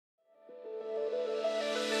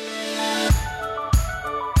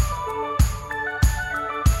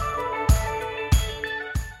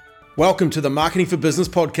Welcome to the Marketing for Business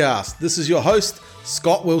podcast. This is your host,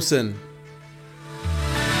 Scott Wilson.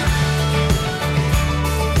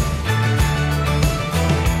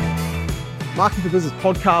 Marketing for Business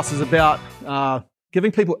podcast is about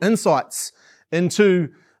giving people insights into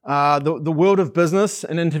the world of business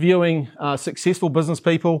and interviewing successful business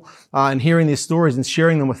people and hearing their stories and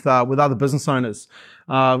sharing them with other business owners.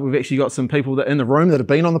 We've actually got some people that in the room that have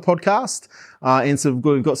been on the podcast, and so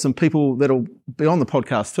we've got some people that'll be on the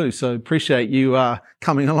podcast too. So appreciate you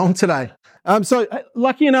coming along today. So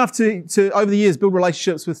lucky enough to over the years build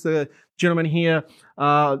relationships with the gentleman here,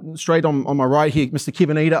 straight on my right here, Mr.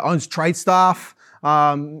 Kevin Eder, owns TradeStaff.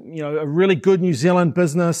 A really good New Zealand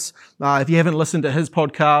business. If you haven't listened to his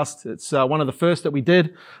podcast, it's one of the first that we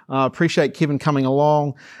did. Appreciate Kevin coming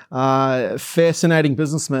along. Fascinating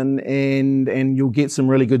businessman, and you'll get some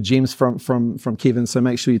really good gems from Kevin. So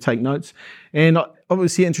make sure you take notes. And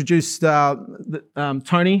obviously introduced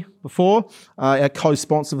Tony before, our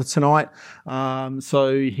co-sponsor for tonight.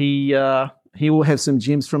 So he will have some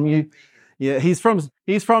gems from you. Yeah, he's from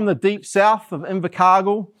the deep south of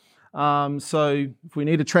Invercargill. So if we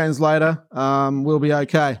need a translator, we'll be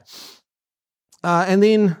okay. And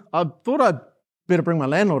then I thought I'd better bring my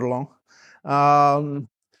landlord along.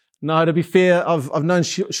 No, to be fair, I've known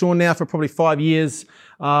Sean now for probably 5 years,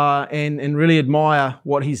 and really admire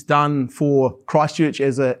what he's done for Christchurch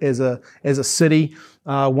as a city.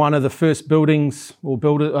 One of the first buildings or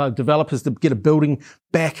developers to get a building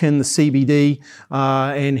back in the CBD,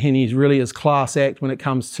 and he's really his class act when it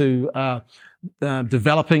comes to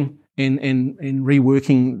developing and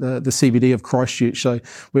reworking the CBD of Christchurch. So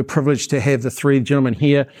we're privileged to have the three gentlemen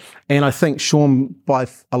here, and I think Sean by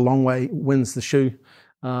a long way wins the shoe,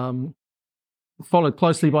 followed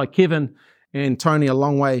closely by Kevin and Tony a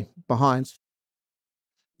long way behind.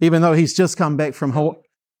 Even though he's just come back from Hawaii,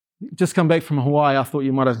 I thought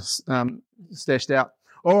you might have stashed out.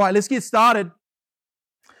 All right, let's get started.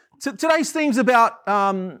 Today's theme's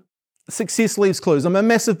about success leaves clues. I'm a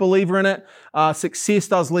massive believer in it. Success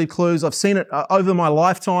does leave clues. I've seen it over my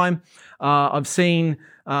lifetime. I've seen,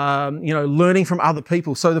 learning from other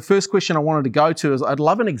people. So the first question I wanted to go to is I'd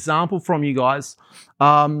love an example from you guys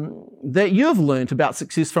that you've learned about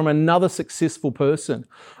success from another successful person.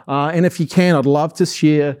 And if you can, I'd love to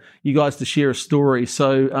share a story.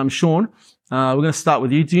 So Sean, we're going to start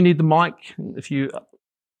with you. Do you need the mic?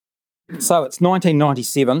 So it's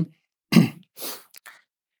 1997.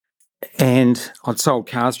 And I'd sold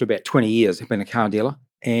cars for about 20 years. I've been a car dealer,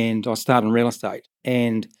 and I started in real estate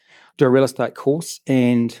and do a real estate course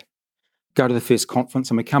and go to the first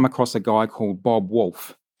conference, and we come across a guy called Bob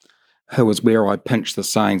Wolf, who was where I pinched the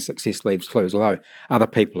saying "success leaves clues," although other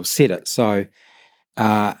people have said it. So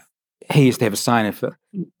he used to have a saying: if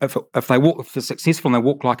they're successful and they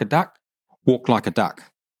walk like a duck, walk like a duck.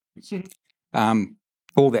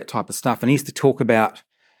 All that type of stuff. And he used to talk about,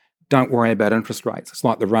 don't worry about interest rates. It's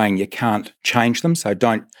like the rain. You can't change them, so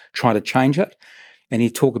don't try to change it. And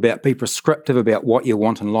he'd talk about be prescriptive about what you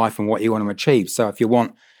want in life and what you want to achieve. So if you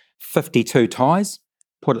want 52 ties,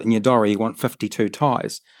 put it in your diary, you want 52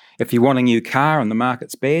 ties. If you want a new car and the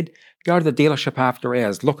market's bad, go to the dealership after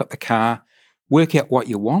hours, look at the car, work out what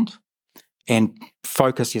you want, and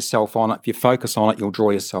focus yourself on it. If you focus on it, you'll draw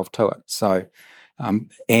yourself to it. So,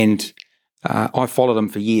 I followed him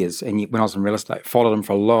for years, and when I was in real estate, followed him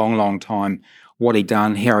for a long, long time, what he'd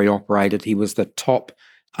done, how he operated. He was the top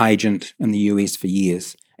agent in the US for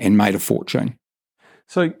years and made a fortune.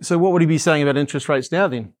 So what would he be saying about interest rates now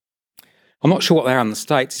then? I'm not sure what they are in the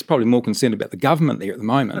States. He's probably more concerned about the government there at the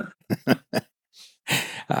moment.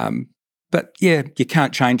 But yeah, you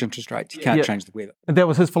can't change interest rates. You can't change the weather. And that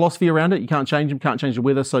was his philosophy around it? You can't change them, can't change the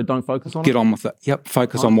weather, so don't focus on it? Get on with it. Yep,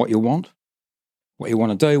 focus on what you want. What you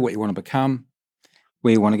want to do, what you want to become,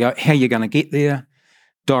 where you want to go, how you're going to get there,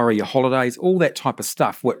 diary your holidays, all that type of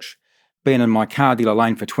stuff, which being in my car dealer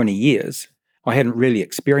lane for 20 years, I hadn't really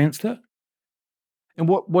experienced it. And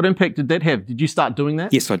what impact did that have? Did you start doing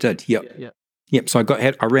that? Yes, I did. Yep. Yeah. Yep. So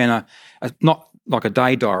I ran a not like a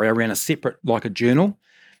day diary, I ran a separate, like a journal,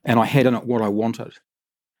 and I had in it what I wanted.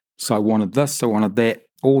 So I wanted this, I wanted that,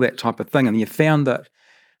 all that type of thing. And you found that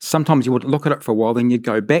sometimes you would look at it for a while, then you'd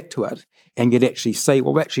go back to it and you'd actually see,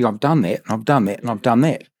 well, actually, I've done that, and I've done that, and I've done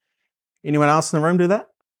that. Anyone else in the room do that?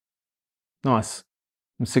 Nice.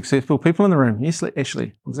 Some successful people in the room. Yes,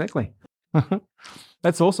 Ashley. Exactly.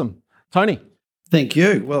 That's awesome. Tony. Thank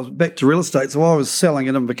you. Well, back to real estate. So I was selling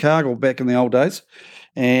in Invercargill back in the old days,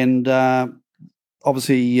 and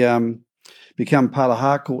obviously become part of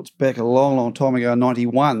Harcourts back a long, long time ago,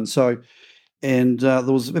 91. So, and it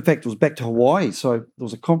was back to Hawaii. So there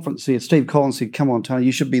was a conference there. Steve Collins said, "Come on, Tony,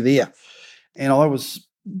 you should be there." And I was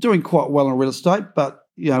doing quite well in real estate, but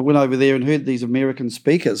went over there and heard these American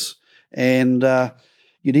speakers, and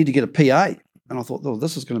you need to get a PA. And I thought, oh,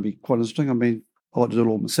 this is going to be quite interesting. I mean, I like to do it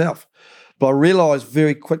all myself. But I realised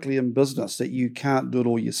very quickly in business that you can't do it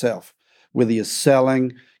all yourself, whether you're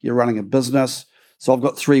selling, you're running a business. So I've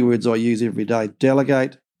got 3 words I use every day: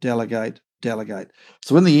 delegate, delegate, delegate.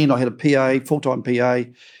 So in the end, I had a PA, full-time PA,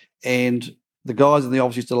 and the guys in the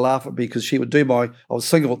office used to laugh at me because she would I was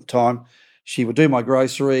single at the time, she would do my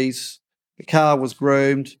groceries, the car was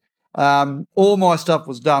groomed, all my stuff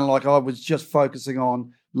was done, like I was just focusing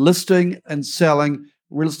on listing and selling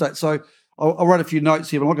real estate. So I'll write a few notes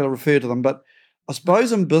here, but I'm not going to refer to them, but I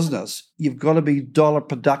suppose in business, you've got to be dollar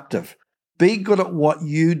productive. Be good at what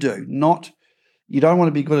you do, you don't want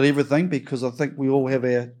to be good at everything, because I think we all have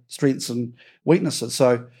our strengths and weaknesses.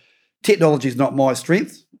 So technology is not my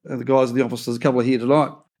strength. The guys in the office, there's a couple here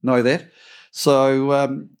tonight, know that. So,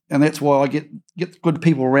 and that's why I get good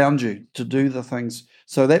people around you to do the things.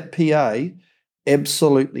 So that PA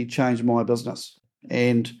absolutely changed my business.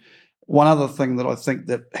 And one other thing that I think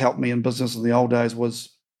that helped me in business in the old days was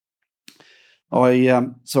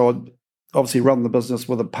I'd obviously run the business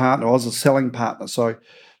with a partner. I was a selling partner. So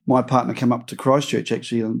my partner came up to Christchurch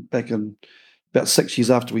actually back in about 6 years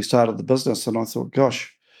after we started the business. And I thought,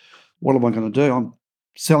 gosh, what am I going to do? I'm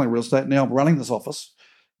selling real estate. Now I'm running this office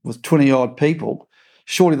with 20 odd people.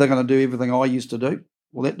 Surely they're going to do everything I used to do.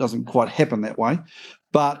 Well, that doesn't quite happen that way.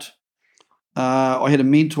 But I had a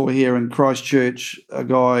mentor here in Christchurch, a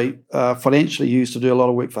guy financially who used to do a lot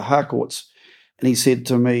of work for Harcourts. And he said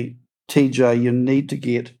to me, TJ, you need to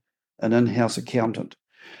get an in-house accountant.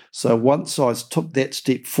 So once I took that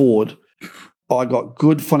step forward, I got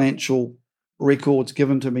good financial records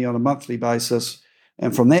given to me on a monthly basis.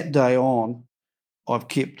 And from that day on, I've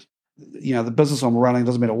kept, the business I'm running,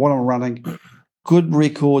 doesn't matter what I'm running, good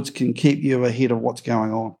records can keep you ahead of what's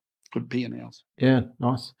going on. Good P&Ls. Yeah,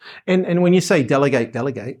 nice. And when you say delegate,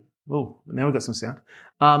 oh, now we've got some sound.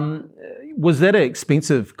 Was that an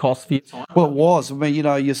expensive cost for you? Well, it was. I mean,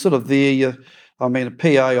 you're sort of there. A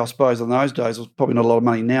PA, I suppose, in those days was probably not a lot of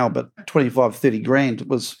money now, but 25, 30 grand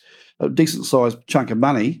was a decent sized chunk of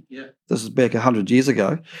money. Yeah. This is back 100 years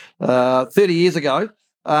ago, 30 years ago.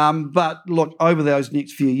 But look, over those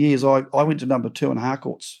next few years, I went to number 2 in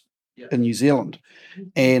Harcourts in New Zealand,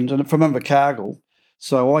 and from Invercargill.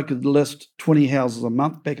 So I could list 20 houses a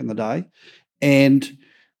month back in the day, and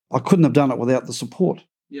I couldn't have done it without the support.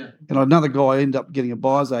 Yeah. And another guy ended up getting a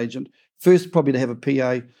buyer's agent, first probably to have a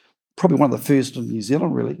PA, probably one of the first in New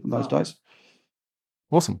Zealand really in those days.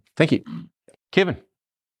 Awesome. Thank you. Kevin?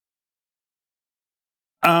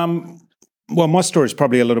 Well, my story is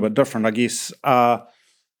probably a little bit different, I guess. I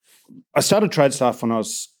started Trade Staff when I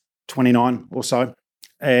was 29 or so,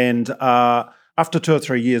 and after 2 or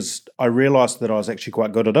 3 years, I realised that I was actually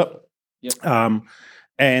quite good at it. Yep.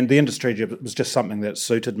 And the industry was just something that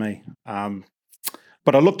suited me.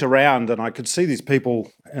 But I looked around and I could see these people,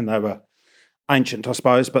 and they were ancient, I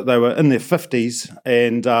suppose, but they were in their 50s,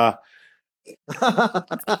 and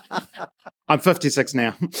I'm 56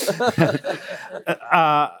 now.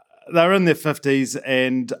 They were in their 50s,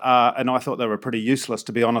 and I thought they were pretty useless,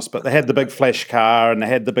 to be honest, but they had the big flash car and they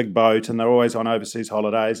had the big boat, and they're always on overseas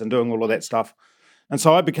holidays and doing all of that stuff. And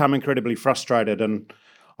so I became incredibly frustrated, and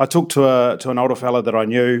I talked to an older fella that I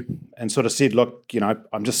knew and sort of said, look,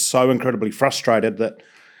 I'm just so incredibly frustrated that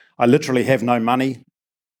I literally have no money.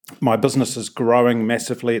 My business is growing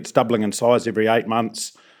massively. It's doubling in size every 8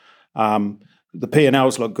 months. The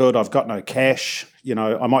P&Ls look good. I've got no cash.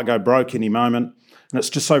 I might go broke any moment. And it's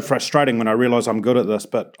just so frustrating when I realise I'm good at this,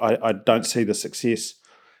 but I don't see the success.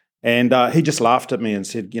 And he just laughed at me and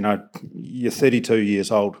said, you're 32 years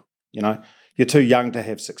old. You're too young to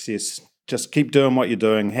have success. Just keep doing what you're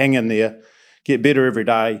doing. Hang in there. Get better every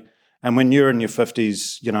day. And when you're in your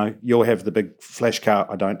 50s, you'll have the big flash car.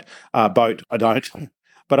 I don't. Boat. I don't.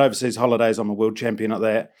 But overseas holidays, I'm a world champion at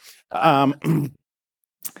that.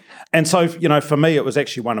 And so, for me, it was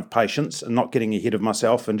actually one of patience and not getting ahead of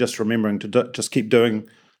myself and just remembering to just keep doing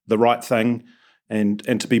the right thing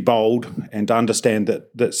and to be bold and to understand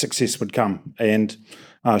that success would come. And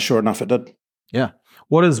sure enough, it did. Yeah.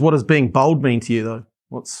 What does being bold mean to you, though?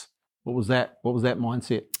 What was that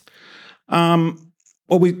mindset?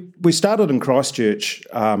 Well, we started in Christchurch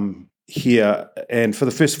here, and for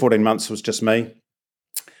the first 14 months it was just me.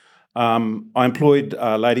 I employed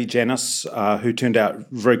Lady Janice, who turned out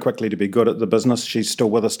very quickly to be good at the business. She's still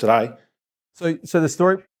with us today. So the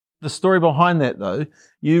story behind that, though,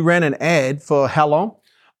 you ran an ad for how long?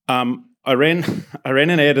 I ran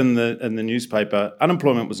an ad in the newspaper.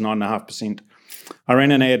 Unemployment was 9.5%. I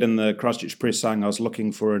ran an ad in the Christchurch Press saying I was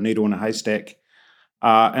looking for a needle in a haystack.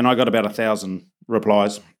 and I got about 1,000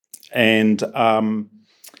 replies. And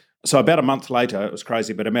so about a month later, it was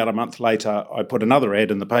crazy, but about a month later, I put another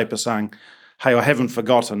ad in the paper saying, hey, I haven't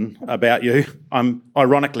forgotten about you. I'm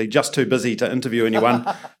ironically just too busy to interview anyone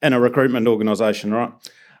in a recruitment organisation, right?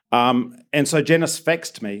 And so Janice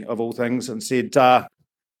faxed me, of all things, and said,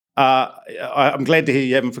 I'm glad to hear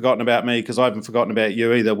you haven't forgotten about me, because I haven't forgotten about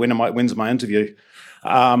you either. When's my interview?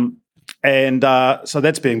 And so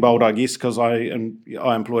that's being bold, I guess, because I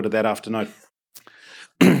employed her that afternoon.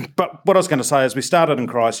 But what I was going to say is we started in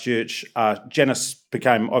Christchurch. Janice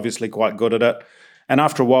became obviously quite good at it. And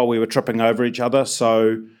after a while, we were tripping over each other.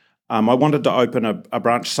 So I wanted to open a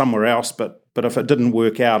branch somewhere else, but if it didn't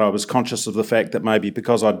work out, I was conscious of the fact that maybe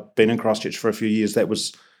because I'd been in Christchurch for a few years, that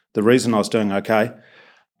was the reason I was doing okay.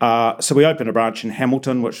 So we opened a branch in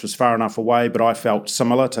Hamilton, which was far enough away, but I felt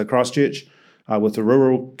similar to Christchurch with the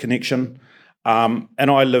rural connection. And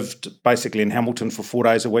I lived basically in Hamilton for 4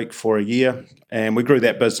 days a week for a year, and we grew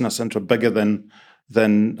that business into bigger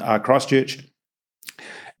than Christchurch.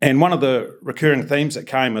 And one of the recurring themes that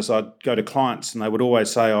came is I'd go to clients and they would always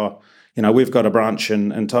say, we've got a branch in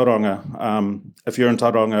Tauranga. If you're in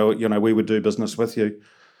Tauranga, we would do business with you.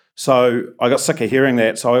 So I got sick of hearing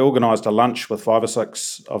that. So I organised a lunch with 5 or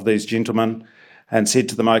 6 of these gentlemen and said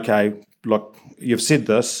to them, okay, look, you've said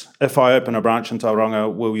this. If I open a branch in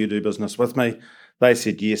Tauranga, will you do business with me? They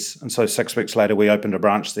said yes. And so 6 weeks later, we opened a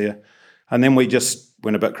branch there. And then we just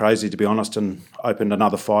went a bit crazy, to be honest, and opened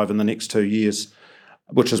another 5 in the next 2 years,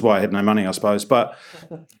 which is why I had no money, I suppose. But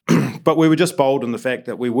we were just bold in the fact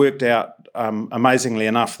that we worked out, amazingly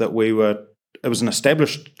enough, that it was an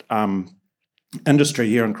established industry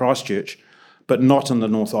here in Christchurch, but not in the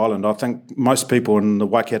North Island. I think most people in the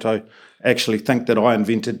Waikato actually think that I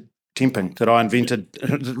invented temping, that I invented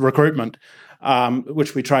recruitment,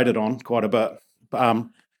 which we traded on quite a bit.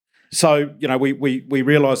 So, we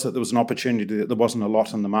realised that there was an opportunity, that there wasn't a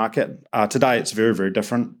lot in the market. Today, it's very, very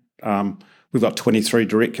different. We've got 23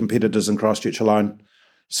 direct competitors in Christchurch alone.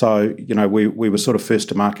 So, we were sort of first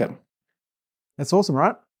to market. That's awesome,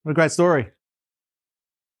 right? What a great story.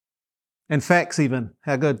 And facts even.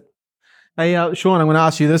 How good. Hey, Sean, I'm going to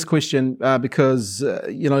ask you this question because,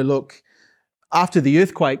 look, after the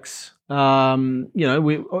earthquakes,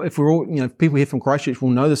 if we're all, people here from Christchurch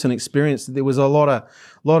will know this and experience that there was a lot of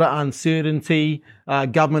uncertainty.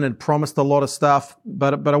 Government had promised a lot of stuff,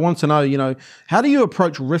 but I want to know, how do you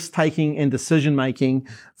approach risk taking and decision making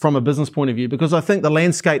from a business point of view? Because I think the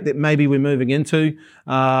landscape that maybe we're moving into,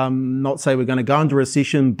 not say we're going to go into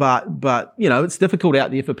recession, but it's difficult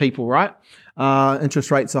out there for people, right?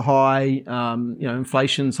 Interest rates are high,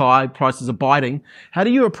 inflation's high, prices are biting. How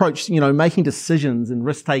do you approach, making decisions and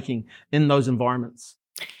risk taking in those environments?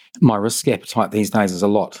 My risk appetite these days is a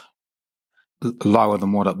lot lower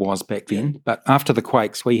than what it was back then. But after the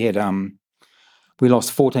quakes, we had we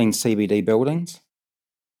lost 14 CBD buildings,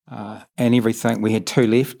 and everything. We had 2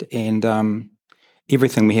 left, and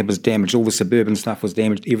everything we had was damaged. All the suburban stuff was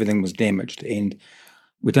damaged. Everything was damaged, and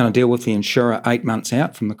we'd done a deal with the insurer 8 months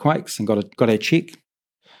out from the quakes and got our check,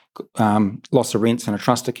 loss of rents and a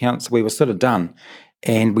trust account, so we were sort of done.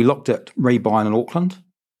 And we looked at rebuying in Auckland,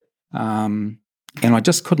 and I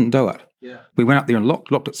just couldn't do it. Yeah. We went up there and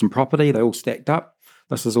looked at some property. They all stacked up.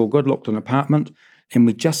 This is all good. Looked at an apartment, and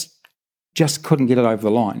we just couldn't get it over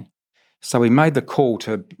the line. So we made the call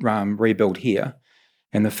to rebuild here,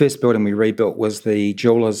 and the first building we rebuilt was the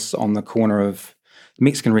Jewellers on the corner of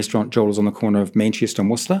Mexican restaurant Jewellers on the corner of Manchester and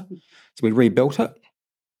Worcester. So we rebuilt it.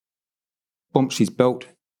 Boom, she's built.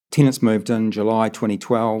 Tenants moved in July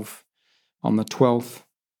 2012 on the 12th.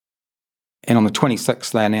 And on the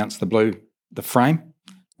 26th, they announced the blueprint,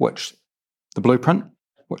 which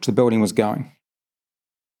the building was going.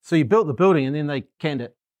 So you built the building and then they canned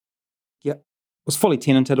it? Yep. It was fully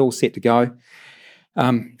tenanted, all set to go.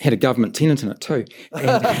 Had a government tenant in it too.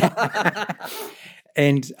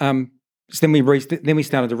 So then we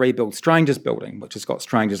started to rebuild Strangers building, which has got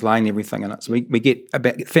Strangers Lane and everything in it. So we get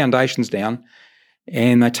about foundations down,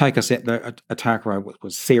 and they take us at the Atakaro, which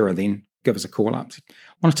was Sarah then, give us a call up. Said, I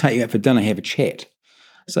want to take you out for dinner, have a chat.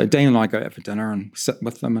 So Dean and I go out for dinner and sit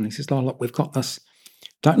with them, and he says, oh, look, we've got this.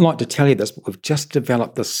 Don't like to tell you this, but we've just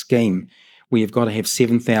developed this scheme where you've got to have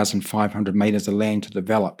 7,500 metres of land to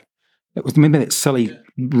develop. Remember that silly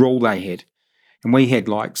rule they had? And we had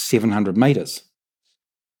like 700 metres.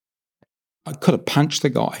 I could have punched the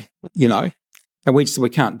guy, and we said we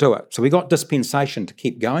can't do it. So we got dispensation to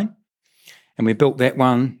keep going, and we built that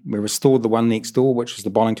one. We restored the one next door, which was the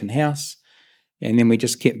Bollington House, and then we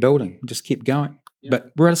just kept building, just kept going. Yeah.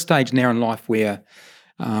 But we're at a stage now in life where,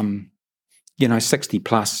 60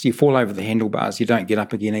 plus, you fall over the handlebars, you don't get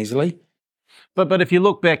up again easily. But if you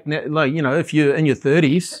look back, like, you know, if you're in your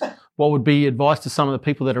 30s, what would be advice to some of the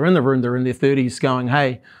people that are in the room? They're in their 30s, going,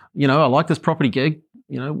 "Hey, you know, I like this property gig.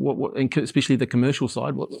 You know, what and especially the commercial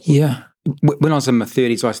side." Yeah. When I was in my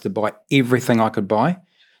 30s, I used to buy everything I could buy.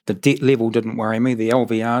 The debt level didn't worry me. The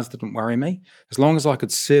LVRs didn't worry me. As long as I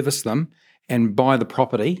could service them and buy the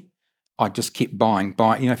property, I just kept buying.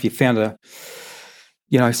 You know, if you found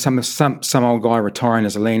some old guy retiring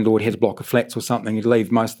as a landlord, had a block of flats or something, you'd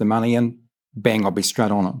leave most of the money in, bang, I'd be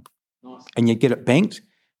straight on it. Nice. And you get it banked.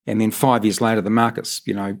 And then 5 years later, the market's,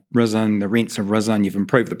 you know, risen, the rents have risen, you've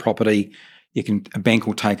improved the property, a bank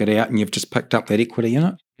will take it out and you've just picked up that equity in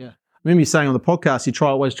it. Yeah. I remember you saying on the podcast, you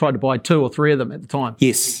always tried to buy 2 or 3 of them at the time.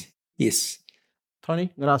 Yes. Tony, I'm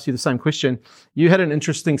going to ask you the same question. You had an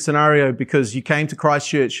interesting scenario because you came to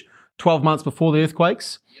Christchurch 12 months before the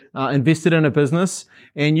earthquakes, invested in a business,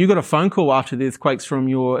 and you got a phone call after the earthquakes from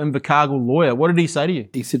your Invercargill lawyer. What did he say to you?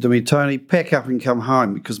 He said to me, "Tony, pack up and come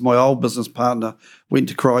home," because my old business partner went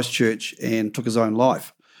to Christchurch and took his own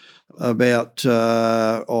life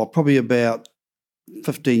probably about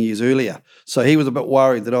 15 years earlier. So he was a bit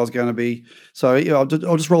worried that I was going to be... So you know, I'll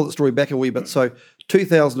just roll the story back a wee bit. So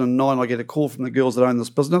 2009, I get a call from the girls that own this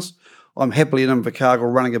business. I'm happily in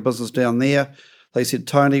Invercargill running a business down there. They said,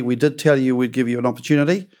 "Tony, we did tell you we'd give you an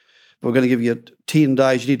opportunity. We're going to give you 10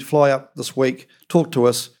 days. You need to fly up this week, talk to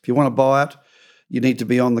us. If you want to buy it, you need to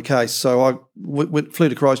be on the case." So I flew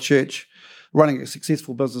to Christchurch, running a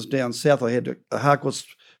successful business down south. I had a Harcourts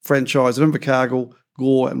franchise in Invercargill,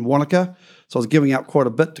 Gore and Wanaka. So I was giving up quite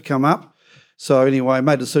a bit to come up. So anyway, I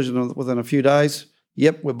made a decision within a few days.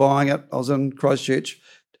 Yep, we're buying it. I was in Christchurch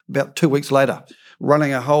about 2 weeks later,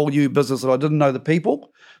 running a whole new business that I didn't know the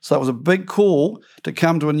people. So it was a big call to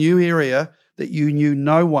come to a new area that you knew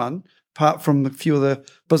no one, apart from a few of the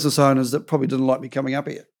business owners that probably didn't like me coming up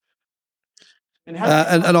here. And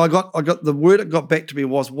I got the word that got back to me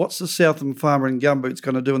was, "What's the Southern farmer in gumboots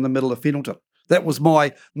going to do in the middle of Fennelton?" That was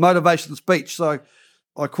my motivation speech. So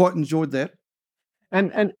I quite enjoyed that.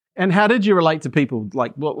 And how did you relate to people?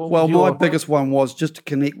 Like, my biggest one was just to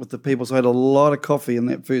connect with the people. So I had a lot of coffee in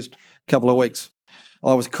that first couple of weeks.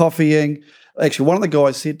 I was coffeeing. Actually, one of the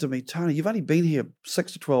guys said to me, "Tony, you've only been here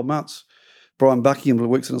 6 to 12 months. Brian Buckingham, who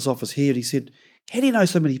works in his office here, and he said, "How do you know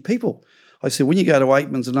so many people?" I said, "When you go to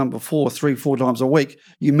Aikman's and number 4, 3-4 times a week,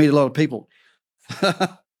 you meet a lot of people."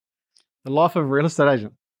 The life of a real estate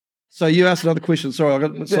agent. So you asked another question. Sorry, I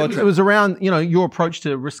got sidetracked. It was around, you know, your approach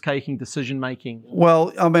to risk-taking, decision-making.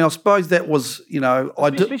 Well, I mean, I suppose that was, you know,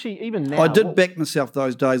 especially even now. I did back myself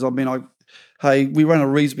those days. I mean, we run a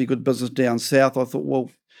reasonably good business down south. I thought,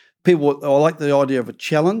 well, I like the idea of a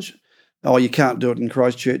challenge. Oh, you can't do it in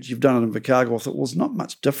Christchurch. You've done it in Invercargill. I thought, well, it's not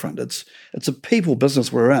much different. It's a people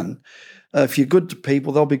business we're in. If you're good to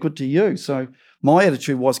people, they'll be good to you. So my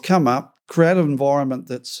attitude was come up, create an environment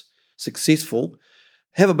that's successful,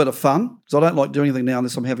 have a bit of fun, because I don't like doing anything now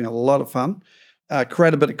unless I'm having a lot of fun,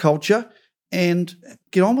 create a bit of culture, and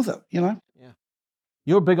get on with it, you know. Yeah.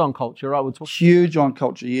 You're big on culture, right? Huge on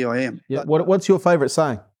culture, yeah, I am. Yeah. What's your favourite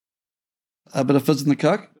saying? A bit of fizz in the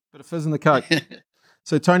Coke. Bit of fizz in the Coke.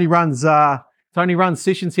 So Tony runs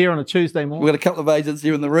sessions here on a Tuesday morning. We've got a couple of agents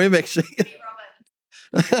here in the room, actually.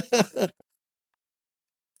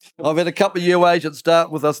 I've had a couple of new agents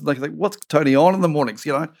start with us and they think, "What's Tony on in the mornings?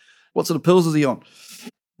 You know, what sort of pills is he on?"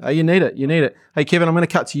 You need it. Hey, Kevin, I'm going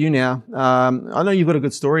to cut to you now. I know you've got a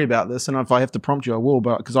good story about this, and if I have to prompt you, I will,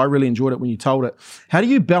 but because I really enjoyed it when you told it. How do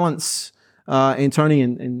you balance, and Tony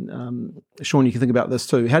and Sean, you can think about this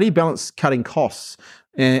too. How do you balance cutting costs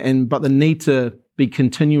but the need to be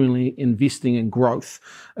continually investing in growth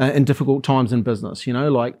in difficult times in business? You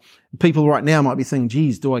know, like people right now might be thinking,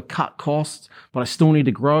 "Geez, do I cut costs, but I still need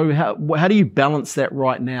to grow?" How do you balance that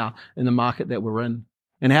right now in the market that we're in?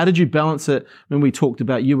 And how did you balance it when we talked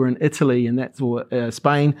about you were in Italy and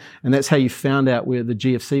Spain, and that's how you found out where the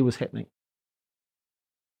GFC was happening?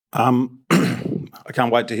 I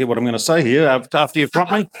can't wait to hear what I'm going to say here after you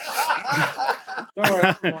prompt me.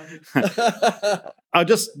 I'll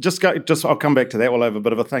come back to that. We'll have a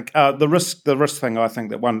bit of a think. The risk thing. I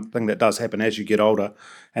think that one thing that does happen as you get older,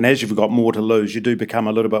 and as you've got more to lose, you do become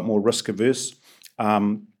a little bit more risk averse.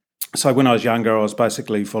 So when I was younger, I was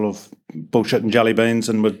basically full of bullshit and jelly beans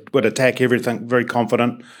and would attack everything, very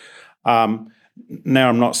confident. Now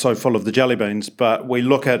I'm not so full of the jelly beans, but we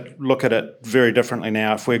look at it very differently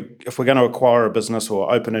now. If we're going to acquire a business or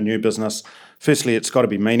open a new business, firstly, it's got to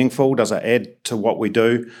be meaningful. Does it add to what we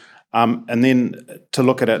do? And then to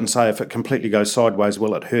look at it and say, if it completely goes sideways,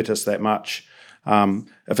 will it hurt us that much?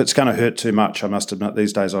 If it's going to hurt too much, I must admit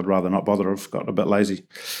these days I'd rather not bother. I've gotten a bit lazy.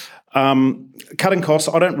 Cutting costs,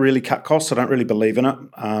 I don't really cut costs. I don't really believe in it.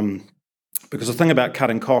 Because the thing about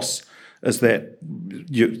cutting costs is that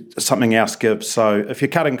something else gives. So if you're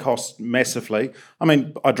cutting costs massively, I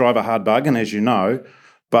mean, I drive a hard bargain, as you know,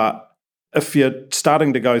 but if you're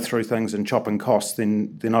starting to go through things and chopping costs,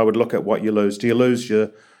 then I would look at what you lose. Do you lose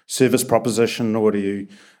your service proposition, or do you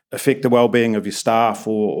affect the well-being of your staff,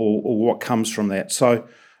 or what comes from that? So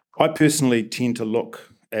I personally tend to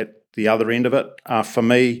look at the other end of it. For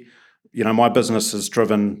me, my business is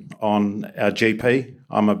driven on our GP.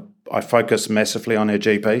 I focus massively on our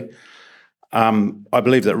GP. I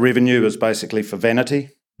believe that revenue is basically for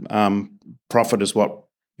vanity. Profit is what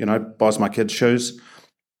buys my kids shoes.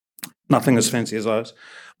 Nothing as fancy as those.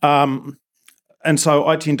 And so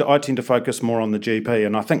I tend to focus more on the GP.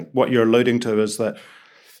 And I think what you're alluding to is that,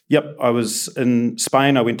 I was in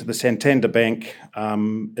Spain. I went to the Santander Bank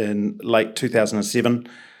in late 2007,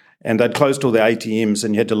 and they'd closed all the ATMs,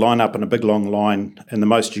 and you had to line up in a big long line, and the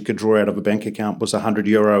most you could draw out of a bank account was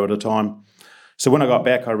 €100 at a time. So when I got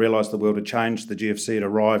back, I realised the world had changed. The GFC had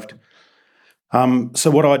arrived.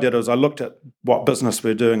 So what I did is I looked at what business we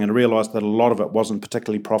were doing and realised that a lot of it wasn't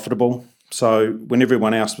particularly profitable. So when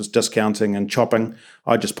everyone else was discounting and chopping,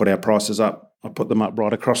 I just put our prices up. I put them up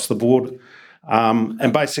right across the board.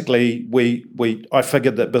 And basically, I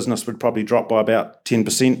figured that business would probably drop by about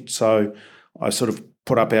 10%. So I sort of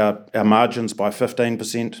put up our margins by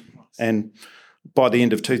 15%. And by the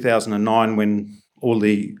end of 2009, when all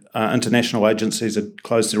the international agencies had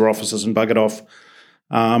closed their offices and buggered off,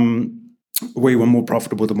 we were more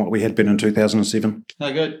profitable than what we had been in 2007.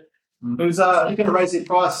 No good. Who's going to raise their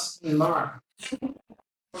price tomorrow?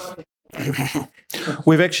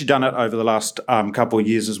 We've actually done it over the last couple of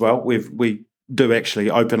years as well. We do actually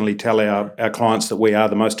openly tell our clients that we are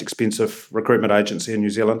the most expensive recruitment agency in New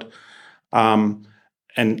Zealand. And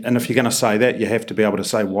if you're going to say that, you have to be able to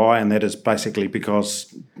say why, and that is basically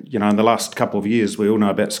because, in the last couple of years, we all know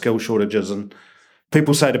about skill shortages, and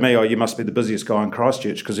people say to me, you must be the busiest guy in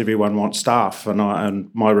Christchurch because everyone wants staff. And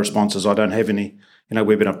my response is, I don't have any.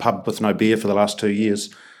 We've been a pub with no beer for the last 2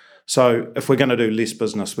 years. So if we're going to do less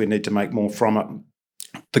business, we need to make more from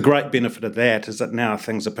it. The great benefit of that is that now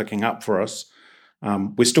things are picking up for us.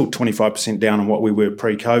 We're still 25% down on what we were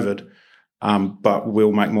pre-COVID, but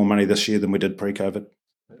we'll make more money this year than we did pre-COVID.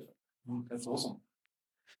 That's awesome.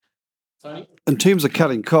 Tony? In terms of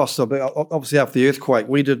cutting costs, obviously after the earthquake,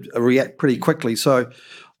 we did react pretty quickly. So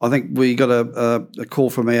I think we got a call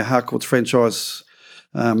from our Harcourts franchise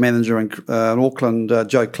manager in Auckland,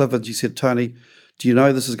 Joe Clifford. He said, Tony, do you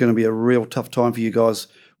know this is going to be a real tough time for you guys?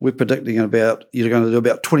 We're predicting you're going to do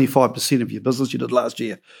about 25% of your business you did last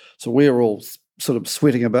year. So we're all sort of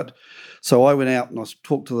sweating a bit. So I went out and I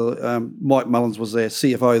talked to Mike Mullins was their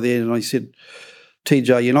CFO there, and I said,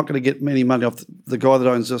 TJ, you're not going to get many money off the guy that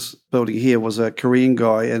owns this building here was a Korean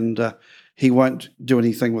guy, and he won't do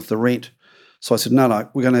anything with the rent. So I said, no,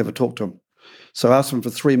 we're going to have a talk to him. So I asked him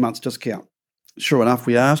for 3 months discount. Sure enough,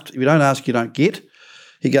 we asked. If you don't ask, you don't get.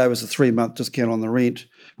 He gave us a 3-month discount on the rent.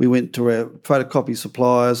 We went to our photocopy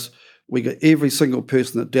suppliers. We got every single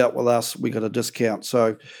person that dealt with us, we got a discount.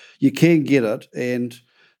 So you can get it. And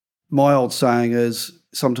my old saying is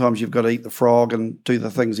sometimes you've got to eat the frog and do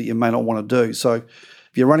the things that you may not want to do. So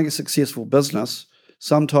if you're running a successful business,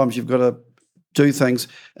 sometimes you've got to do things.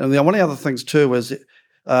 And one of the other things too is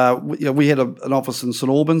we had an office in St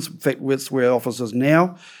Albans. In fact, that's where our office is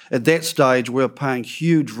now. At that stage, we were paying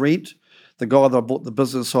huge rent. The guy that I bought the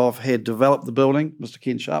business off had developed the building, Mr.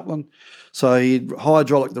 Ken Sharpland. So he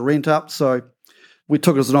hydraulic the rent up. So we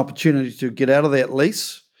took it as an opportunity to get out of that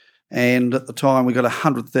lease. And at the time, we got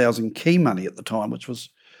 100,000 key money at the time, which was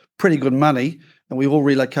pretty good money. And we all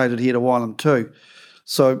relocated here to Wylam too.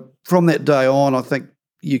 So from that day on, I think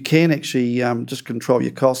you can actually just control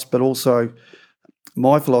your costs. But also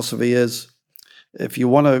my philosophy is if you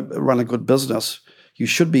want to run a good business, you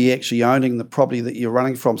should be actually owning the property that you're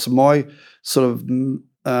running from. So my sort of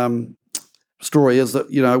story is that,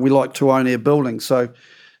 we like to own our buildings. So,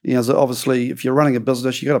 so obviously if you're running a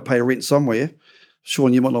business, you've got to pay rent somewhere.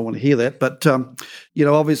 Sean, you might not want to hear that, but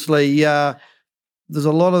obviously there's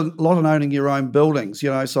a lot of owning your own buildings.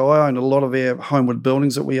 So I own a lot of our Homewood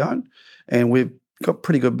buildings that we own, and we've got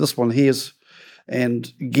pretty good. This one here's,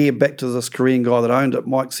 and gear back to this Korean guy that owned it.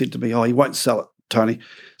 Mike said to me, "Oh, he won't sell it, Tony."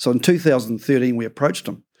 So in 2013, we approached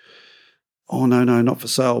him. Oh no, not for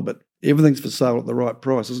sale, but everything's for sale at the right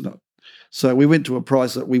price, isn't it? So we went to a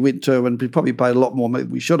price that we went to, and we probably paid a lot more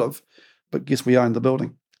than we should have, but guess we owned the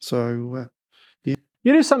building. So.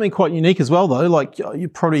 You do something quite unique as well, though. Like you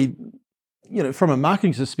probably, from a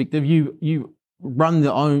marketing perspective, you run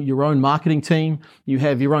your own marketing team. You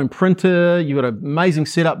have your own printer. You've got an amazing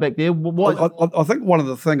setup back there. I think one of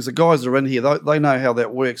the things, the guys that are in here, they know how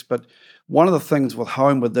that works. But one of the things with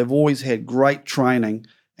Homewood, they've always had great training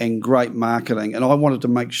and great marketing, and I wanted to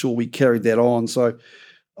make sure we carried that on. So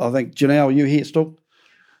I think, Janelle, are you here still?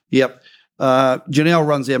 Yep. Janelle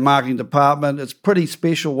runs our marketing department. It's pretty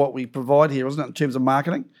special what we provide here, isn't it, in terms of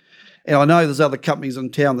marketing? And I know there's other companies in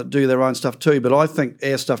town that do their own stuff too, but I think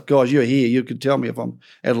our stuff, guys, you're here, you can tell me if I'm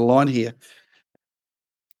out of line here.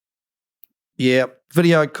 Yeah,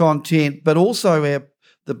 video content, but also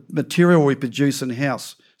the material we produce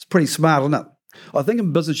in-house. It's pretty smart, isn't it? I think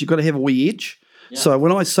in business you've got to have a wee edge. Yeah. So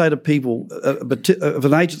when I say to people, if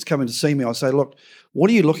an agent's coming to see me, I say, look, what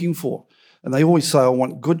are you looking for? And they always say, I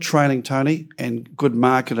want good training, Tony, and good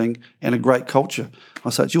marketing and a great culture. I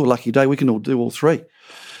say, it's your lucky day. We can all do all three.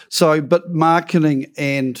 So, but marketing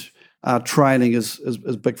and training is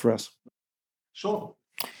big for us. Sure.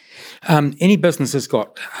 Any business has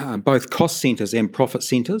got both cost centres and profit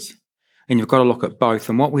centres, and you've got to look at both.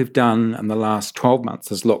 And what we've done in the last 12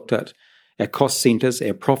 months is looked at our cost centres,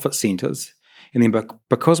 our profit centres, and then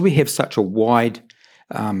because we have such a wide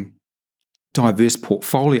diverse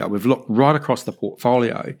portfolio, we've looked right across the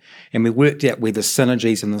portfolio and we've worked out where the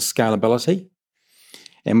synergies and the scalability.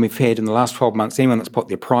 And we've had in the last 12 months, anyone that's put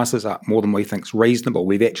their prices up more than we think is reasonable,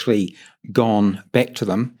 we've actually gone back to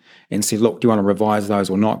them and said, look, do you want to revise those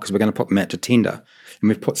or not? Because we're going to put them out to tender. And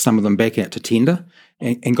we've put some of them back out to tender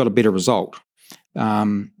and got a better result.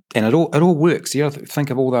 And it all works. You have to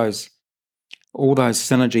think of all those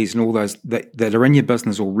synergies and all those that are in your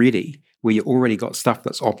business already, where you already got stuff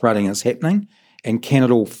that's operating and is happening, and can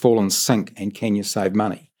it all fall in sync and can you save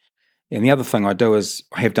money? And the other thing I do is,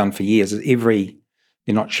 I have done for years, is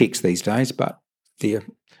they're not checks these days, but they're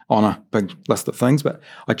on a big list of things, but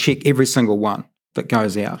I check every single one that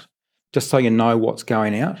goes out, just so you know what's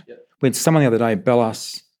going out. Yep. We had someone the other day bill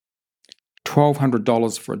us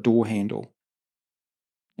 $1,200 for a door handle,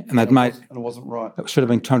 and they'd made... And it wasn't right. It should have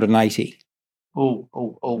been $280.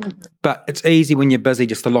 Oh. But it's easy when you're busy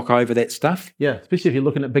just to look over that stuff. Yeah, especially if you're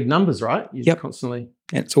looking at big numbers, right? You're constantly...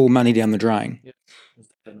 It's all money down the drain. Yep.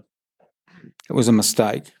 It was a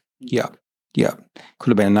mistake. Yep. Could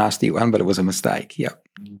have been a nasty one, but it was a mistake. Yep.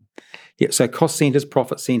 So cost centres,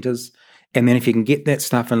 profit centres, and then if you can get that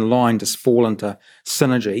stuff in line, just fall into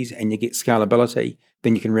synergies and you get scalability,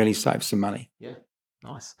 then you can really save some money. Yeah,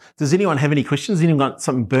 nice. Does anyone have any questions? Anyone got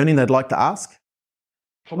something burning they'd like to ask?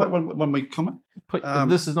 When we comment?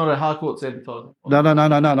 This is not a Harcourts advertising. No.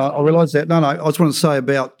 I realise that. No. I just want to say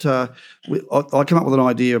about, I came up with an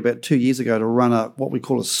idea about 2 years ago to run what we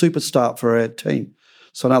call a super start for our team.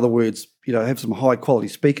 So in other words, have some high quality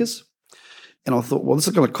speakers. And I thought, well, this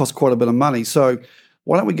is going to cost quite a bit of money. So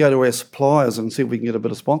why don't we go to our suppliers and see if we can get a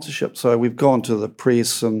bit of sponsorship? So we've gone to the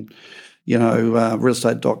press and,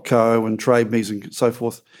 realestate.co and Trade Me's and so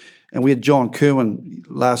forth. And we had John Kerwin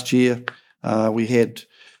last year. We had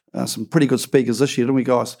some pretty good speakers this year, didn't we,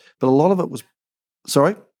 guys? But a lot of it was,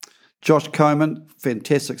 Josh Coman,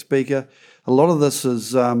 fantastic speaker. A lot of this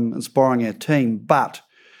is inspiring our team, but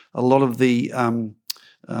a lot of the,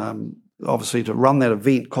 obviously to run that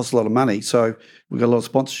event costs a lot of money. So we've got a lot of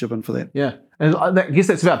sponsorship in for that. Yeah. And I guess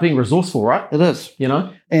that's about being resourceful, right? It is.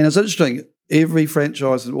 And it's interesting. Every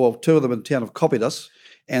franchise, well, 2 of them in town have copied us.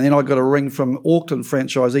 And then I got a ring from Auckland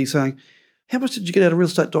franchisee saying, how much did you get out of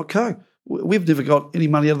realestate.co? We've never got any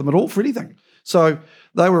money out of them at all for anything. So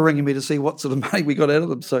they were ringing me to see what sort of money we got out of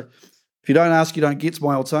them. So if you don't ask, you don't get, is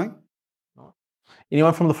my old saying.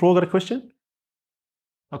 Anyone from the floor got a question?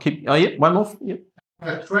 One more. Yep.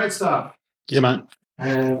 Trade staff. Yeah, mate.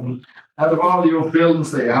 Out of all your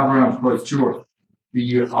buildings that you have around Christchurch, do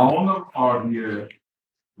you own them or do you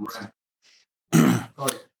rent?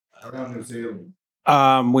 Around New Zealand.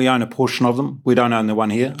 We own a portion of them. We don't own the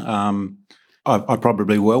one here. I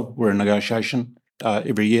probably will. We're in negotiation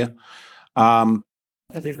every year.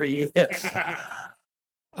 Every year.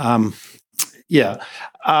 But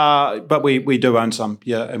we do own some.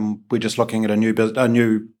 Yeah, and we're just looking at a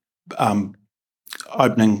new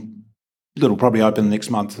opening that'll probably open next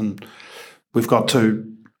month, and we've got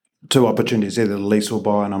two opportunities, either to lease or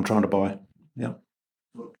buy, and I'm trying to buy. Yeah,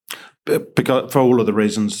 because for all of the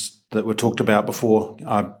reasons that were talked about before,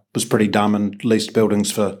 I was pretty dumb and leased buildings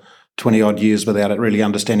for 20 odd years without it really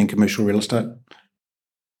understanding commercial real estate.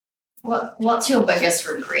 What's your biggest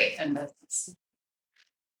regret in business?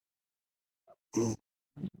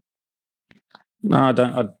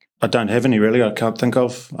 No, I don't have any really. I can't think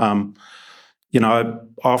of. I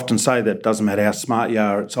often say that it doesn't matter how smart you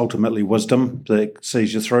are; it's ultimately wisdom that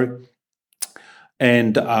sees you through.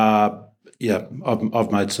 And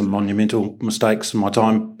I've made some monumental mistakes in my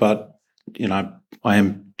time, but I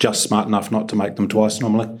am just smart enough not to make them twice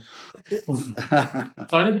normally.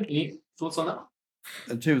 Tony, any thoughts on that?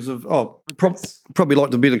 in terms of, probably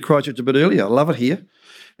like to be in Christchurch a bit earlier. I love it here.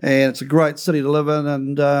 And it's a great city to live in,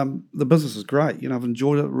 and the business is great. I've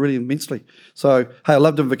enjoyed it really immensely. So, hey, I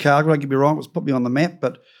loved Invercargill, don't get me wrong, it's put me on the map,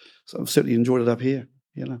 but I've certainly enjoyed it up here,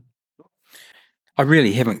 I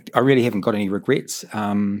really haven't got any regrets.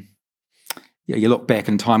 You look back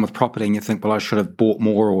in time with property and you think, well, I should have bought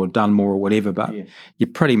more or done more or whatever, but you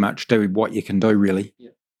pretty much do what you can do, really.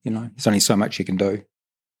 There's only so much you can do.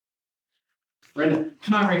 Brendan,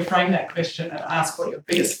 can I reframe that question and ask what your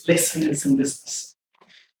biggest lesson is in business?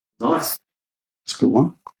 Nice. That's a good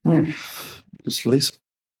one. Biggest lesson.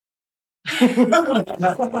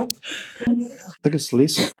 Biggest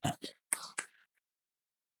lesson.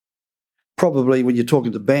 Probably when you're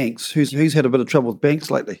talking to banks, who's had a bit of trouble with banks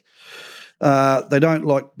lately? They don't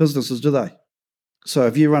like businesses, do they? So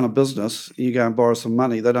if you run a business, you go and borrow some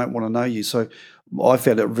money, they don't want to know you. So I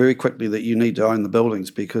found out very quickly that you need to own the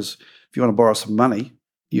buildings, because if you want to borrow some money,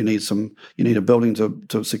 you need a building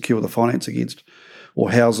to secure the finance against, or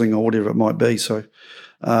housing, or whatever it might be. So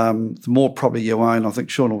the more property you own, I think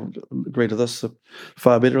Sean will agree to this, the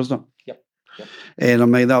far better, isn't it? Yep. And I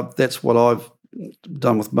mean, that's what I've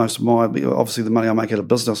done with most of my, obviously the money I make out of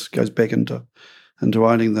business goes back into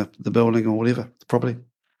owning the building or whatever, the property.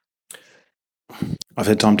 I've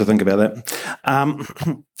had time to think about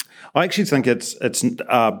that. I actually think it's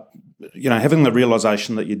having the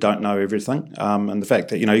realisation that you don't know everything, and the fact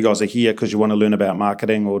that you guys are here because you want to learn about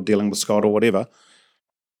marketing or dealing with Scott or whatever.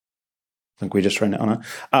 I think we just ran it on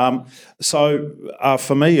it. So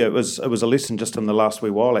for me, it was a lesson just in the last wee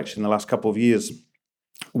while. Actually, in the last couple of years,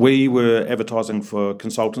 we were advertising for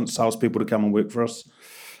consultants, salespeople to come and work for us.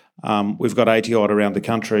 We've got 80 odd around the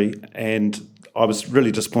country, and I was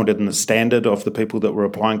really disappointed in the standard of the people that were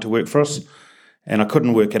applying to work for us, and I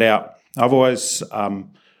couldn't work it out. I've always, I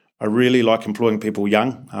really like employing people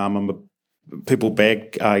young. People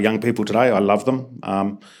bag young people today. I love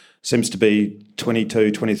them. Seems to be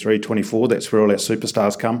 22, 23, 24. That's where all our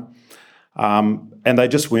superstars come. And they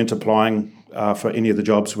just weren't applying for any of the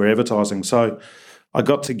jobs we're advertising. So I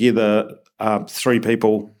got together 3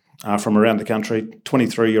 people from around the country,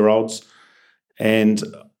 23-year-olds, and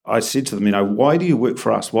I said to them, why do you work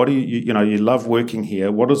for us? Why do you love working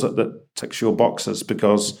here? What is it that ticks your boxes?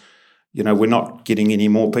 Because, we're not getting any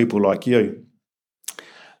more people like you.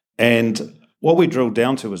 And what we drilled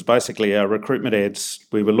down to was basically our recruitment ads.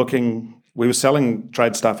 We were selling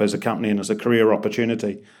trade stuff as a company and as a career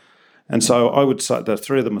opportunity. And so I would say, the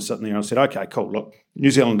 3 of them were sitting there, and I said, okay, cool, look,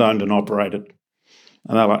 New Zealand owned and operated.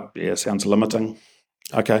 And they're like, yeah, sounds limiting.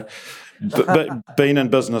 Okay. But been in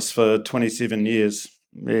business for 27 years,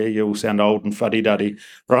 yeah, you all sound old and fuddy-duddy,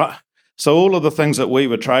 right? So all of the things that we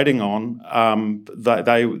were trading on,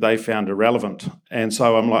 they found irrelevant. And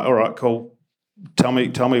so I'm like, all right, cool. Tell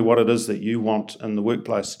me what it is that you want in the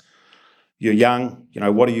workplace. You're young,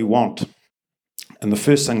 what do you want? And the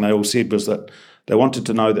first thing they all said was that they wanted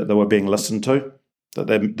to know that they were being listened to,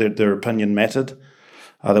 that their opinion mattered.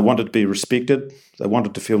 They wanted to be respected. They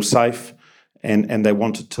wanted to feel safe. And they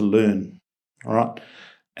wanted to learn, all right?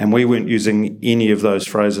 And we weren't using any of those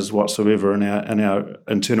phrases whatsoever in our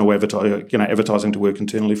internal advertising to work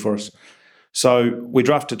internally for us. So we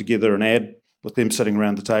drafted together an ad with them sitting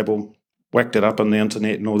around the table, whacked it up on the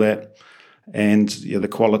internet and all that, and the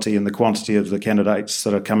quality and the quantity of the candidates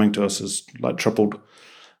that are coming to us is like tripled.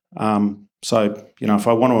 So if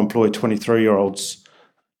I want to employ 23-year-olds,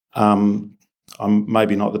 I'm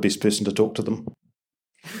maybe not the best person to talk to them.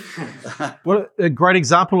 What a great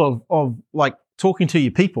example of like talking to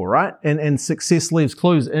your people, right? And success leaves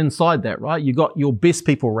clues inside that, right? You got your best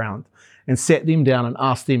people around and sat them down and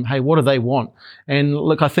asked them, hey, what do they want? And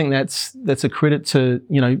look, I think that's a credit to,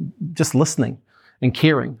 just listening and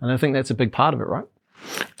caring. And I think that's a big part of it, right?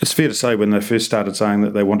 It's fair to say when they first started saying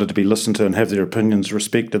that they wanted to be listened to and have their opinions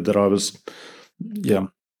respected, that I was,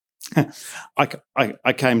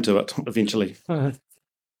 I came to it eventually.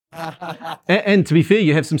 And to be fair,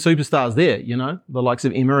 you have some superstars there, the likes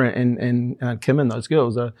of Emma and Kim and those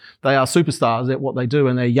girls. They are superstars at what they do,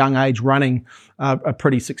 and they're young age running a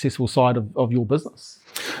pretty successful side of your business.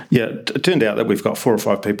 Yeah, it turned out that we've got 4 or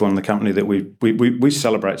 5 people in the company that we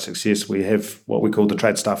celebrate success. We have what we call the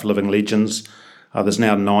Trade Staff Living Legends. There's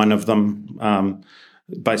now 9 of them.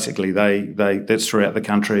 Basically, that's throughout the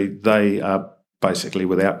country. They are basically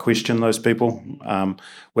without question, those people.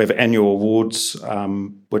 We have annual awards,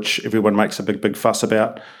 which everyone makes a big fuss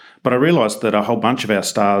about. But I realised that a whole bunch of our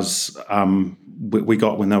stars we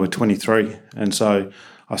got when they were 23. And so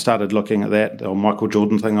I started looking at that, or Michael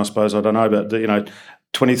Jordan thing, I suppose, I don't know. But,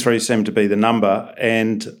 23 seemed to be the number.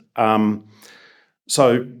 And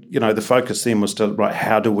So, the focus then was to, right,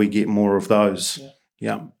 how do we get more of those?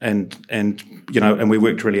 Yeah. And we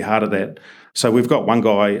worked really hard at that. So we've got one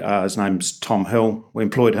guy, his name's Tom Hill. We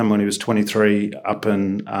employed him when he was 23 up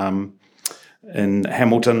in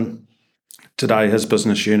Hamilton. Today, his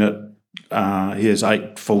business unit, he has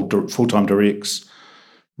 8 full-time directs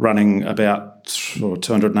running about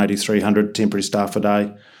 280, 300 temporary staff a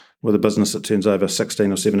day with a business that turns over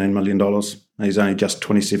 $16 or $17 million. And he's only just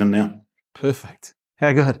 27 now. Perfect.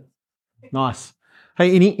 How good. Nice.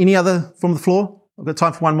 Hey, any other from the floor? I've got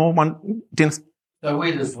time for one more. Dennis. So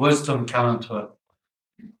where does wisdom come into it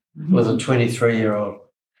with a 23-year-old?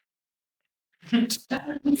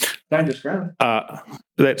 Dangerous ground.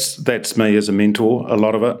 That's me as a mentor, a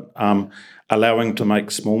lot of it. Allowing to make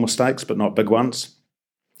small mistakes, but not big ones.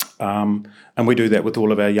 And we do that with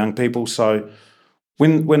all of our young people. So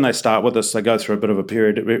when they start with us, they go through a bit of a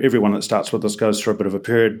period. Everyone that starts with us goes through a bit of a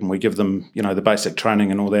period, and we give them, the basic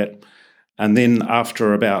training and all that. And then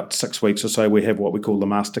after about 6 weeks or so, we have what we call the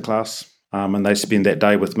masterclass, and they spend that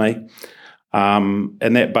day with me. And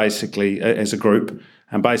that basically, as a group,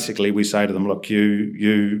 and basically we say to them, look,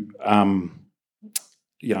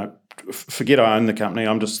 forget I own the company.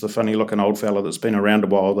 I'm just the funny-looking old fella that's been around a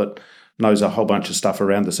while that knows a whole bunch of stuff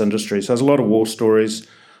around this industry. So there's a lot of war stories,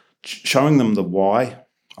 showing them the why.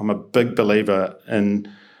 I'm a big believer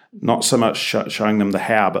in not so much showing them the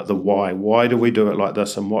how, but the why. Why do we do it like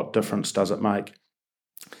this, and what difference does it make?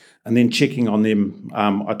 And then checking on them.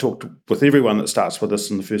 I talked with everyone that starts with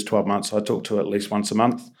us in the first 12 months. I talk to at least once a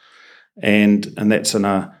month, and that's in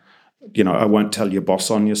a, I won't tell your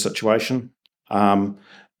boss on your situation. And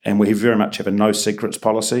we very much have a no secrets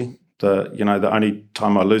policy. The only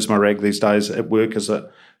time I lose my rag these days at work is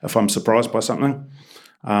if I'm surprised by something.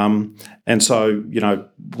 And so,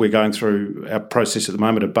 we're going through our process at the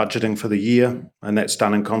moment of budgeting for the year, and that's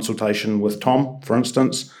done in consultation with Tom, for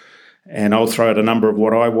instance. And I'll throw out a number of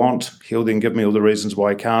what I want. He'll then give me all the reasons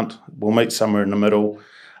why I can't. We'll meet somewhere in the middle.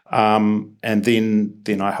 And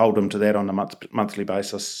then I hold him to that on a monthly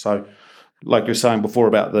basis. So like you were saying before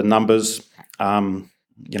about the numbers, I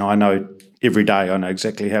know every day, I know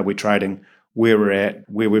exactly how we're trading, where we're at,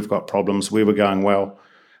 where we've got problems, where we're going well.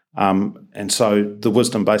 And so the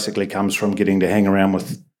wisdom basically comes from getting to hang around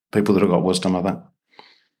with people that have got wisdom, I think.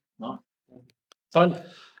 So,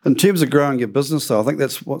 in terms of growing your business, though, I think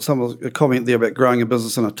that's what some of the comment there about growing a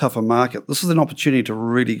business in a tougher market. This is an opportunity to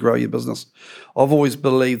really grow your business. I've always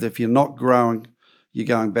believed that if you're not growing, you're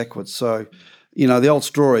going backwards. So, the old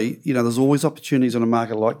story, there's always opportunities in a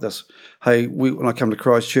market like this. Hey, when I come to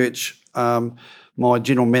Christchurch, my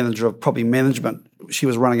general manager of property management, she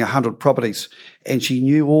was running 100 properties, and she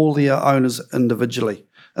knew all the owners intimately.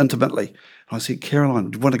 And I said, Caroline,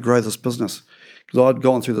 do you want to grow this business? Because I'd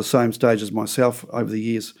gone through the same stages myself over the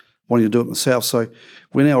years, wanting to do it myself. So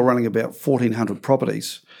we're now running about 1,400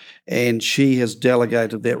 properties, and she has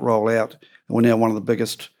delegated that role out, and we're now one of the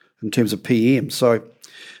biggest in terms of PM. So,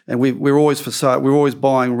 and we're always for sale. We're always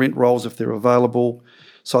buying rent rolls if they're available.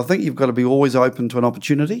 So I think you've got to be always open to an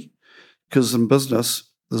opportunity, because in business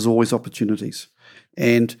there's always opportunities.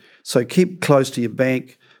 And so keep close to your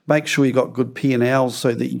bank. Make sure you got good P&Ls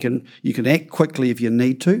so that you can act quickly if you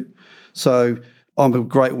need to. So I'm a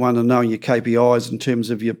great one in knowing your KPIs in terms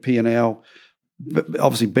of your P&L. But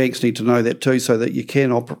obviously, banks need to know that too, so that you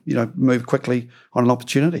can move quickly on an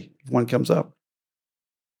opportunity if one comes up.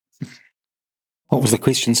 What was the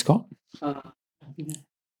question, Scott?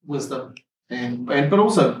 wisdom, but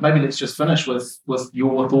also maybe let's just finish with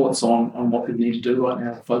your thoughts on what we need to do right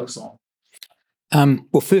now to focus on.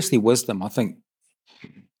 Well, firstly, wisdom. I think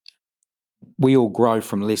we all grow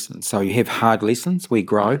from lessons. So you have hard lessons, we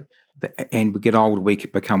grow, and we get older, we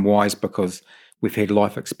become wise because we've had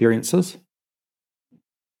life experiences.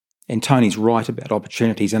 And Tony's right about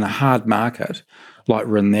opportunities in a hard market like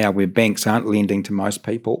we're in now, where banks aren't lending to most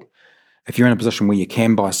people. If you're in a position where you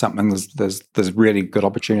can buy something, there's really good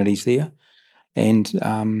opportunities there. And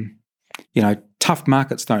tough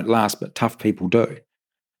markets don't last, but tough people do.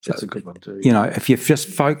 So, That's a good one too. If you just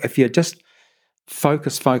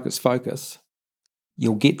focus,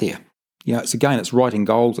 you'll get there. It's writing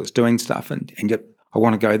goals, it's doing stuff, and I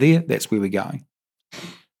want to go there. That's where we're going.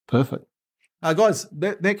 Perfect. Guys,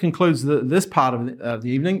 that concludes this part of the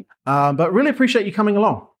evening. But really appreciate you coming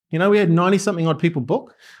along. We had 90-something odd people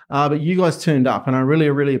book, but you guys turned up, and I really,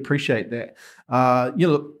 really appreciate that.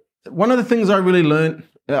 Look, one of the things I really learned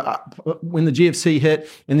when the GFC hit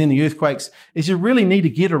and then the earthquakes is you really need to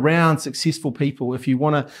get around successful people if you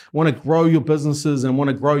want to grow your businesses and want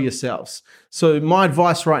to grow yourselves. So my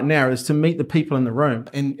advice right now is to meet the people in the room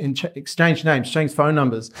and exchange names, exchange phone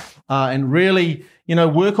numbers, and really,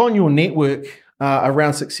 work on your network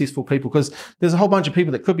around successful people, because there's a whole bunch of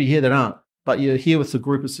people that could be here that aren't, but you're here with a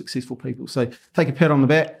group of successful people. So take a pat on the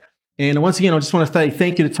back. And once again, I just want to say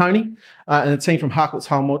thank you to Tony and the team from Harcourts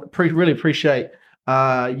Holmwood. Really appreciate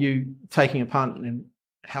you taking a punt and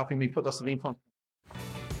helping me put this event on.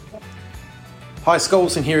 Hi, Scott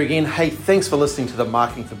Wilson here again. Hey, thanks for listening to the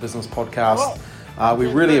Marketing for Business podcast. We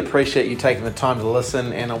really appreciate you taking the time to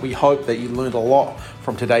listen, and we hope that you learned a lot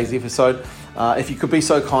from today's episode. If you could be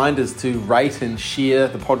so kind as to rate and share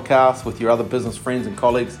the podcast with your other business friends and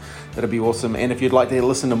colleagues, that'd be awesome. And if you'd like to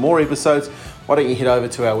listen to more episodes, why don't you head over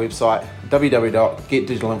to our website,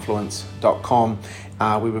 www.getdigitalinfluence.com,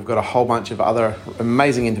 where we've got a whole bunch of other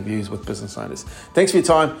amazing interviews with business owners. Thanks for your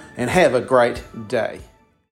time and have a great day.